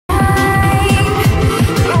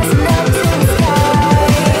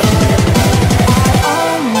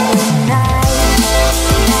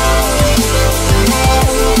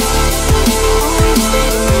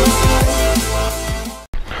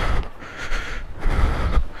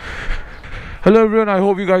Hello everyone, I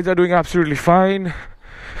hope you guys are doing absolutely fine.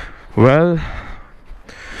 Well,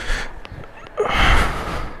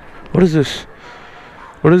 what is this?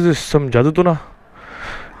 What is this? Some jadoo to na?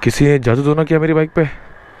 Kisi ne jadoo to na kiya meri bike pe?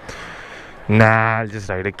 Nah, I'll just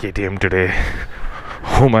ride a KTM today.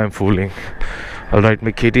 Whom I'm fooling. I'll ride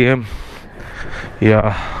my KTM.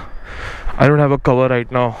 Yeah, I don't have a cover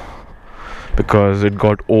right now because it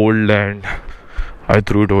got old and I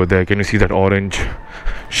threw it over there. Can you see that orange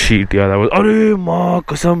sheet? Yeah, that was. अरे माँ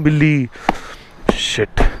कसम बिल्ली.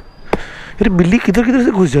 Shit. यार बिल्ली किधर किधर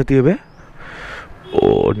से घुस जाती है बे?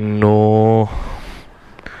 Oh no.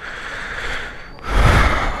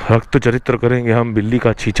 रक्त चरित्र करेंगे हम, बिल्ली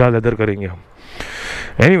का छींचा लेदर करेंगे हम.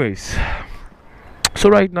 Anyways, so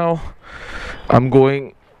right now I'm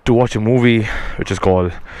going to watch a movie which is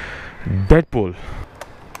called Deadpool.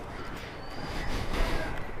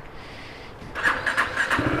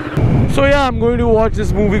 So yeah, I'm going to watch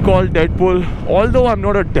this movie called Deadpool. Although I'm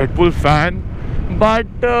not a Deadpool fan, but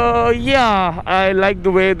yeah, I like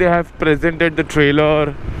the way they have presented the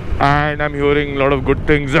trailer, and I'm hearing a lot of good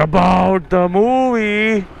things about the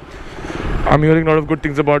movie.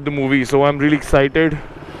 So I'm really excited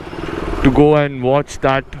to go and watch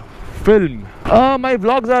that film. My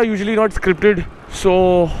vlogs are usually not scripted,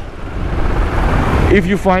 so if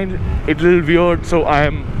you find it a little weird, so I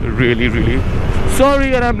am really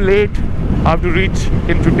sorry, and I'm late. I have to reach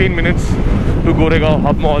in 15 minutes to Goregaon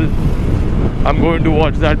Hub Mall. I'm going to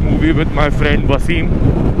watch that movie with my friend Wasim.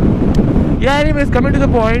 Yeah, anyways, coming to the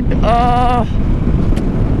point,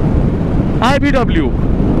 IBW.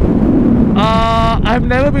 I've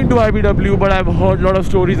never been to IBW, but I've heard a lot of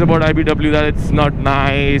stories about IBW that it's not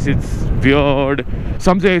nice, it's weird.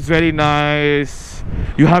 Some say it's very nice.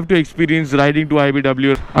 You have to experience riding to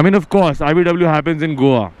IBW. I mean, of course, IBW happens in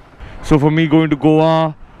Goa. So for me, going to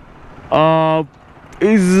Goa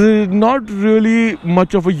is not really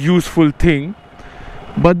much of a useful thing.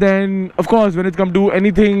 But then, of course, when it comes to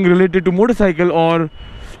anything related to motorcycle or,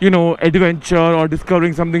 you know, adventure or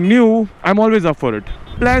discovering something new, I'm always up for it.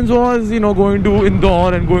 Plans was, you know, going to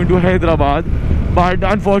Indore and going to Hyderabad. But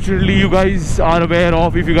unfortunately, you guys are aware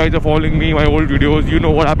of, if you guys are following me, my old videos, you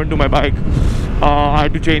know what happened to my bike. I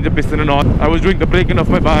had to change the piston and all. I was doing the braking of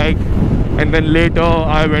my bike. And then later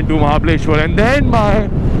I went to Mahabaleshwar, and then my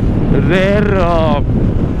rear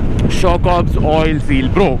shock ops oil seal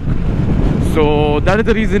broke. So that is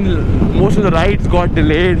the reason most of the rides got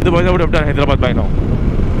delayed. Otherwise I would have done Hyderabad by now,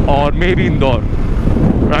 or maybe Indore.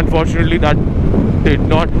 But unfortunately that did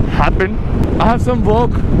not happen. I have some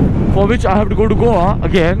work for which I have to go to Goa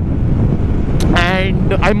again,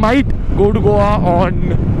 and I might go to Goa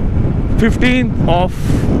on 15th of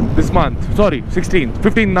this month. Sorry, 16th.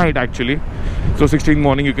 15th night actually. So 16th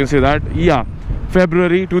morning, you can say that. Yeah,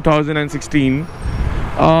 February 2016.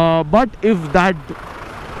 But if that...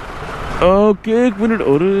 Okay, 1 minute.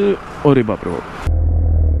 Ore baap re.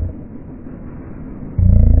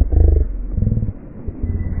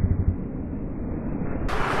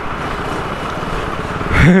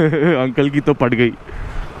 Uncle ki to pad gayi.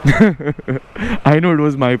 I know it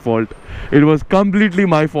was my fault. It was completely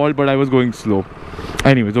my fault, but I was going slow.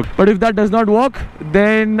 Anyways, okay. But if that does not work,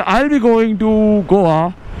 then I'll be going to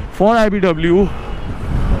Goa for IBW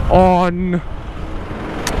on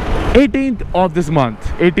 18th of this month.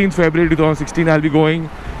 18th February 2016 I'll be going.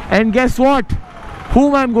 And guess what?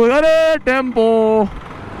 Whom I'm going? Arey, tempo!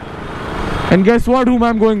 And guess what? Whom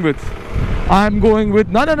I'm going with? I'm going with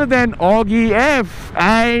none other than Oggy F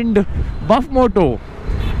and Buff Moto.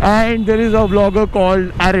 And there is a vlogger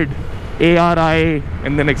called Arid, A-R-I,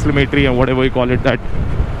 and then exclamatory and whatever you call it, that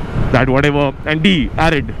whatever, and D,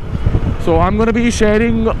 Arid. So I'm going to be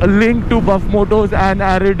sharing a link to Buff Moto's and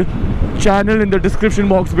Arid channel in the description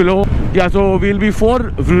box below. Yeah, so we'll be 4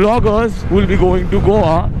 vloggers who will be going to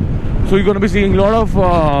Goa. So you're going to be seeing a lot of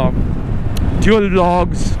dual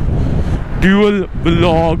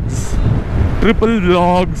vlogs, triple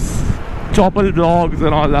vlogs, chopple vlogs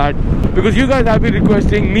and all that, because you guys have been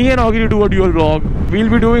requesting me and Oggy to do a dual vlog. We'll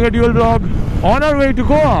be doing a dual vlog on our way to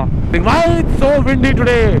Goa. Why it's so windy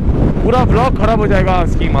today? Pura vlog kharab ho jayega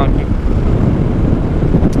ski maa ki.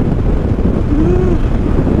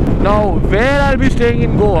 Now where I'll be staying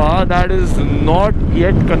in Goa, that is not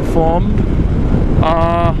yet confirmed.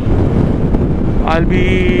 I'll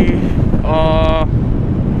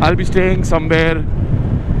be staying somewhere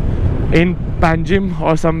in Panjim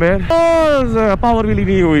or somewhere. Power wheelie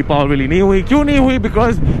nahi hui. Kyun nahi hui?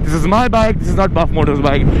 Because this is my bike, this is not Buff Motor's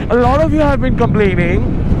bike. A lot of you have been complaining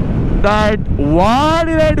that why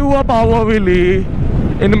did I do a power wheelie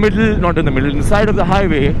in the middle, not in the middle, in the side of the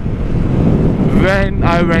highway when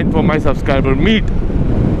I went for my subscriber meet.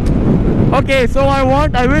 Okay, so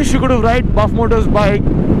I wish you could have ride Buff Motor's bike.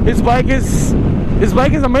 His bike is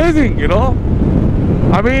amazing, you know.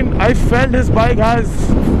 I mean, I felt his bike has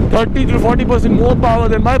 30 to 40% more power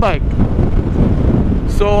than my bike.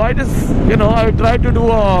 So I just, you know, I tried to do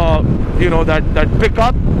a, you know, that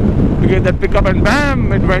pickup. To get that pickup, and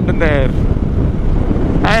bam, it went in there.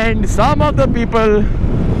 And some of the people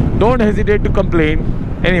don't hesitate to complain.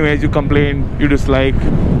 Anyways, you complain, you dislike,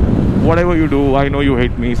 whatever you do. I know you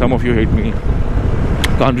hate me, some of you hate me.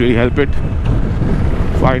 Can't really help it.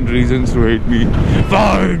 Find reasons to hate me.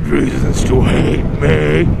 Find reasons to hate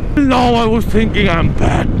me. Now I was thinking I'm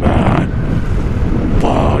Batman,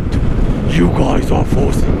 but you guys are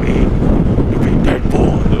forcing me to be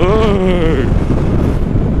Deadpool.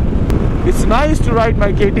 It's nice to ride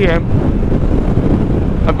my KTM.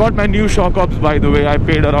 I've got my new shock ops, by the way. I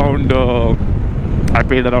paid around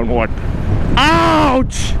what?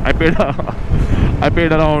 Ouch! I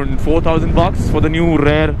paid around 4,000 bucks for the new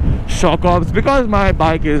rare shock ops because my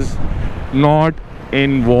bike is not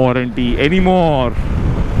in warranty anymore.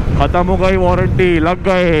 खत्म हो गई warranty, लग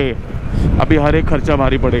गए. अभी हर एक खर्चा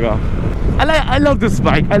भारी पड़ेगा. I love this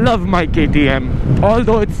bike. I love my KTM.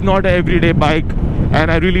 Although it's not an everyday bike, and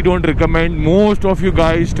I really don't recommend most of you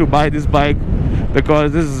guys to buy this bike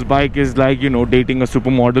because this bike is like, you know, dating a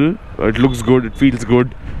supermodel. It looks good, it feels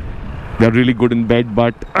good. They're really good in bed,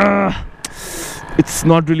 but it's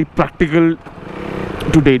not really practical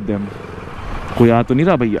to date them. कोई आ तो नहीं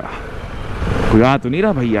रहा भैया? कोई आ तो नहीं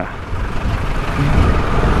रहा भैया?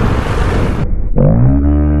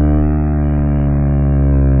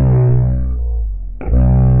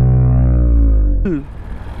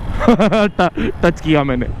 टच किया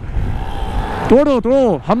मैंने.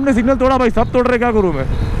 तोड़ो हमने सिग्नल तोड़ा भाई, सब तोड़ रहे, क्या करूं मैं?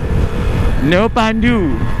 नो पांडू.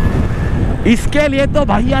 इसके लिए तो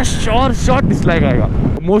भैया शॉर्ट डिसलाइक आएगा.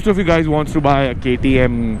 Most of you guys wants to buy a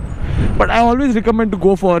KTM, but I always recommend to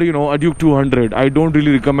go for, you know, a Duke 200. I don't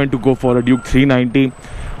really recommend to go for a Duke 390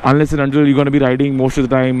 unless and until you're going to be riding most of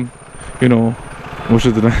the time, you know,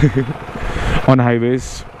 on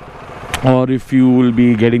highways, or if you will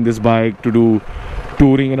be getting this bike to do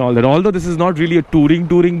touring and all that. Although this is not really a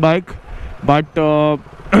touring bike, but for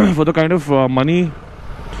the kind of money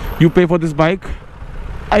you pay for this bike,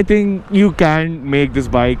 I think you can make this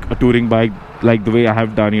bike a touring bike like the way I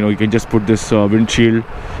have done. You know, you can just put this windshield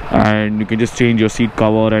and you can just change your seat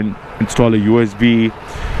cover and install a USB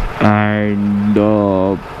and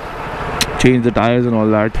change the tires and all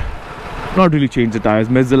that. Not really change the tires.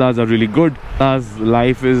 Mezzalas are really good. As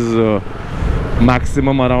life is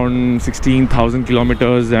maximum around 16,000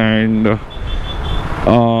 kilometers and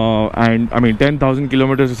I mean 10,000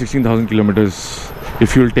 kilometers to 16,000 kilometers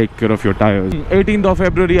if you'll take care of your tires. 18th of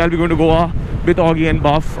February I'll be going to Goa with Oggy and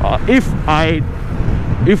Buff.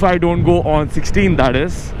 If I don't go on 16th, that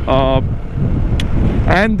is.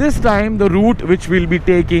 And this time the route which we'll be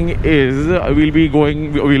taking is we'll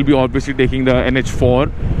be obviously taking the NH4,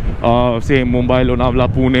 say Mumbai, Lonavala,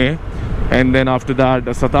 Pune, and then after that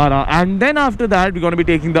Satara, and then after that we're going to be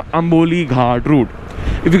taking the Amboli Ghat route.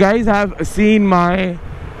 If you guys have seen my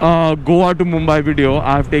Goa to Mumbai video,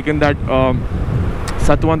 I've taken that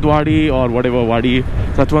Satwantwadi or whatever Wadi,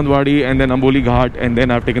 Satwantwadi, and then Amboli Ghat, and then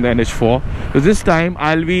I've taken the NH4. So this time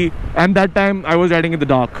and that time I was riding in the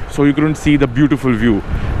dark, so you couldn't see the beautiful view.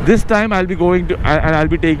 This time I'll be going to, and I'll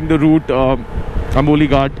be taking the route Amboli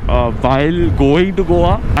Ghat while going to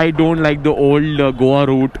Goa. I don't like the old Goa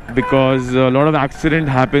route because a lot of accident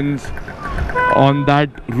happens on that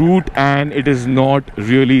route and it is not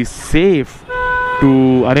really safe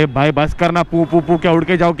to. अरे भाई बस करना, पू क्या उड़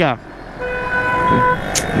के जाओ क्या?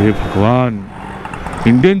 हे भगवान,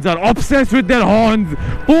 Indians are obsessed with their horns.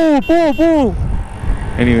 Poo.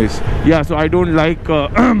 Anyways, yeah, so I don't like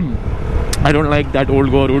that old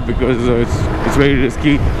Goa route because it's very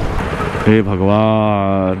risky. Hey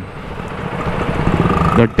Bhagwan,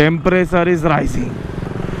 the temperature is rising.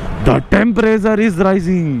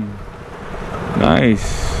 Nice.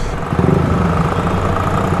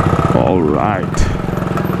 All right.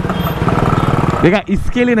 देखा,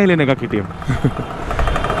 इसके लिए नहीं लेने का KTM.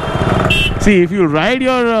 See, if you ride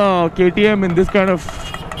your KTM in this kind of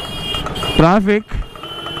traffic,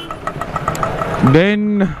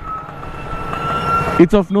 then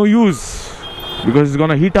it's of no use because it's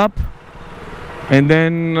gonna heat up, and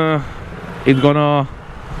then it's gonna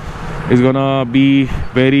be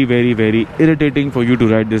very, very, very irritating for you to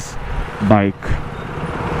ride this bike.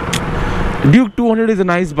 Duke 200 is a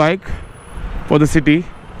nice bike for the city.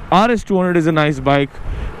 RS 200 is a nice bike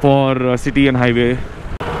for city and highway.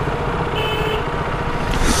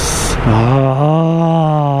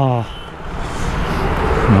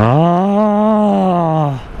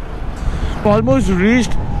 almost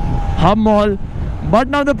reached Hub Mall, but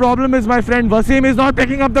now the problem is my friend Wasim is not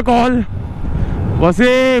picking up the call.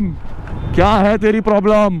 Wasim, क्या है तेरी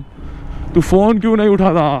problem? तू phone क्यों नहीं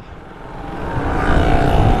उठाता?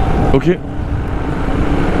 Okay,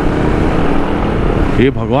 हे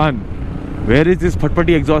भगवान, where is this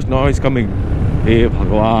फटफटी exhaust noise coming? हे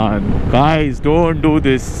भगवान, guys don't do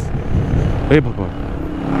this. हे भगवान,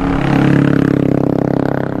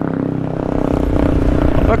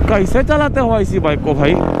 कैसे चलाते हो ऐसी बाइक को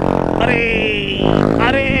भाई?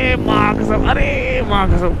 अरे माँ कसम, अरे माँ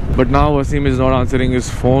कसम. But now Wasim is not answering his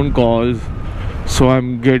phone calls, so I'm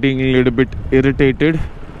getting a little bit irritated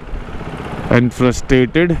and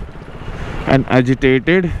frustrated and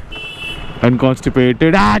agitated and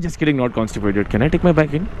constipated. Just kidding, not constipated. Can I take my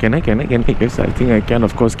bike in? Can I? Yes, I think I can.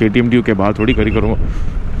 Of course, KTM due के बाद थोड़ी खरी करूँगा.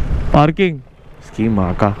 Parking इसकी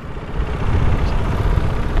माँ का,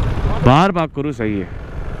 बाहर park करूँ सही है.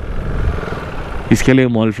 इसके लिए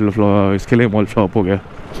मॉल फ्लॉप हो गया.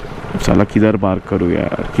 साला किधर पार्क करूँ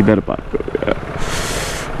यार,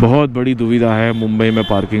 बहुत बड़ी दुविधा है मुंबई में.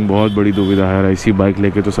 पार्किंग बहुत बड़ी दुविधा है. ऐसी बाइक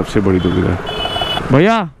लेके तो सबसे बड़ी दुविधा है.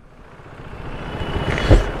 भैया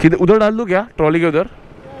किधर, उधर डाल दूँ क्या ट्रॉली के उधर?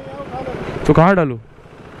 तो कहाँ डालूँ?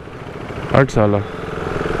 हट साला,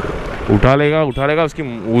 उठा लेगा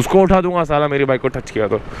उसको उठा दूंगा. साला मेरी बाइक को टच किया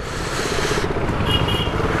तो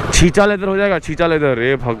छींचा लेदर हो जाएगा. छींचा लेदर.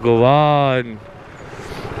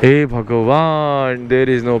 हे भगवान, देयर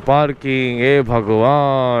इज नो पार्किंग. हे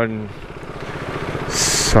भगवान,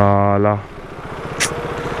 साला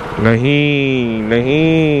नहीं,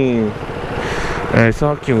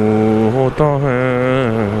 ऐसा क्यों होता है?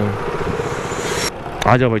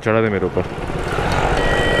 आजा भाई, चढ़ा दे मेरे ऊपर.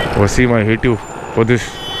 Wasim, I hate you for this.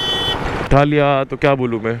 उठा लिया तो क्या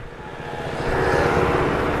बोलूं मैं?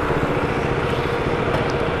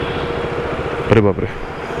 अरे बाप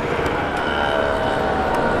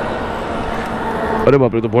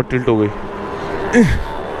रे, तो बहुत टिल्ट हो गई.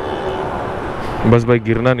 बस भाई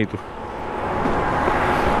गिरना नहीं तो.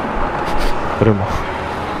 अरे माँ,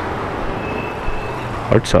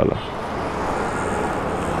 हट साला.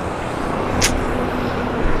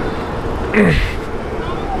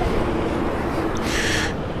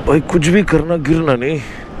 भाई कुछ भी करना, गिरना नहीं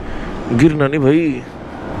भाई.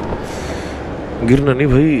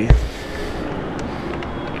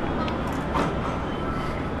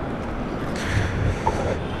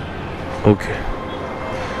 ओके,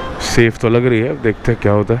 सेफ तो लग रही है. अब देखते हैं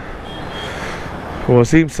क्या होता है.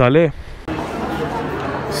 वसीम साले.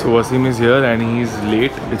 So Wasim is here and he is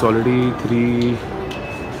late. It's already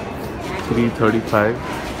 3:35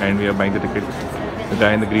 and we are buying the ticket. The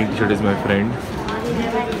guy in the green t-shirt is my friend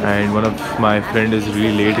and one of my friend is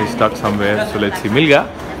really late. He's stuck somewhere. So let's see. मिल गया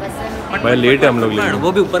भाई. Late है हम लोग, लेकिन वो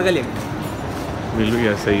भी ऊपर का लेंगे. मिल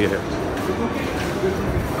गया, सही है.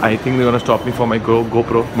 I think they're gonna stop me for my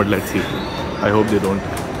GoPro, but let's see. I hope they don't.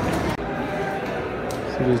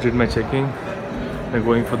 So just did my checking. We're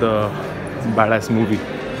going for the badass movie,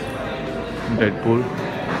 Deadpool,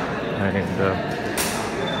 and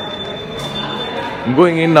I'm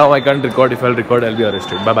going in now. I can't record. If I'll record, I'll be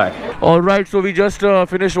arrested. Bye bye. All right, so we just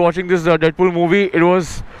finished watching this Deadpool movie. It was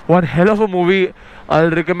one hell of a movie.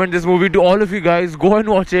 I'll recommend this movie to all of you guys. Go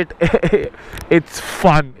and watch it. It's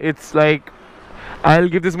fun. It's like, I'll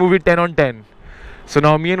give this movie 10 on 10. So now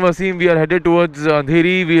me and Wasim, we are headed towards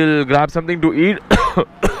Andheri. We'll grab something to eat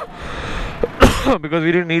because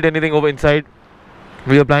we didn't eat anything over inside.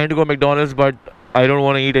 We are planning to go McDonald's, but I don't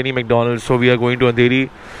want to eat any McDonald's, so we are going to Andheri.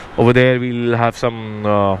 Over there we'll have some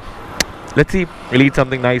let's see, we'll eat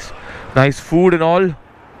something nice food and all.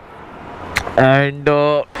 And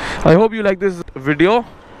I hope you like this video,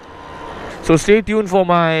 so stay tuned for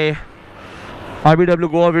my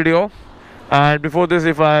IBW Goa video. And before this,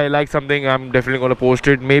 if I like something, I'm definitely going to post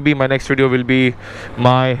it. Maybe my next video will be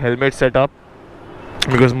my helmet setup,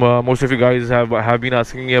 because most of you guys have been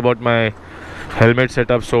asking me about my helmet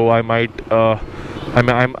setup. So I might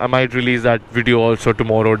release that video also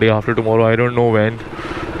tomorrow, day after tomorrow. I don't know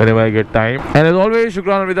whenever I get time. And as always,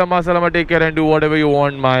 shukran alvida, ma salama, take care and do whatever you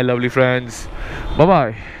want, my lovely friends. Bye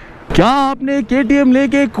bye. क्या आपने KTM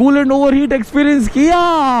लेके coolant overheat experience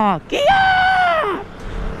किया?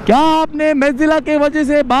 क्या आपने Mozilla के वजह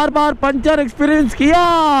से बार puncture experience किया?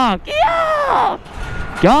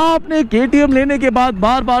 क्या आपने KTM लेने के बाद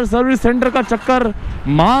बार सर्विस सेंटर का चक्कर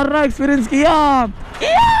मारना एक्सपीरियंस किया?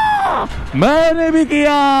 मैंने भी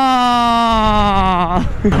किया.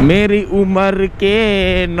 मेरी उम्र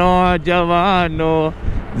के नौजवानों,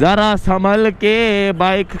 जरा संभल के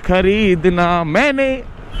बाइक खरीदना. मैंने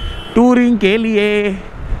टूरिंग के लिए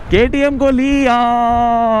KTM को लिया,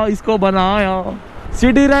 इसको बनाया.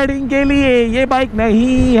 सिटी राइडिंग के लिए ये बाइक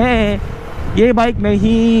नहीं है, ये बाइक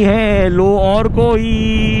नहीं है, लो और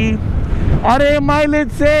कोई। अरे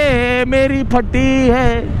माइलेज से मेरी फटी है,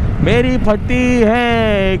 मेरी फटी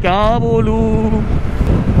है, क्या बोलूं।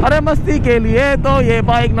 अरे मस्ती के लिए तो ये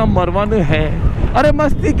बाइक नंबर 1 है, अरे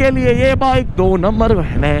मस्ती के लिए ये बाइक 2 नंबर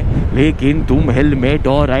है, लेकिन तुम हेलमेट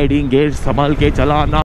और राइडिंग गेयर संभाल के चलाना।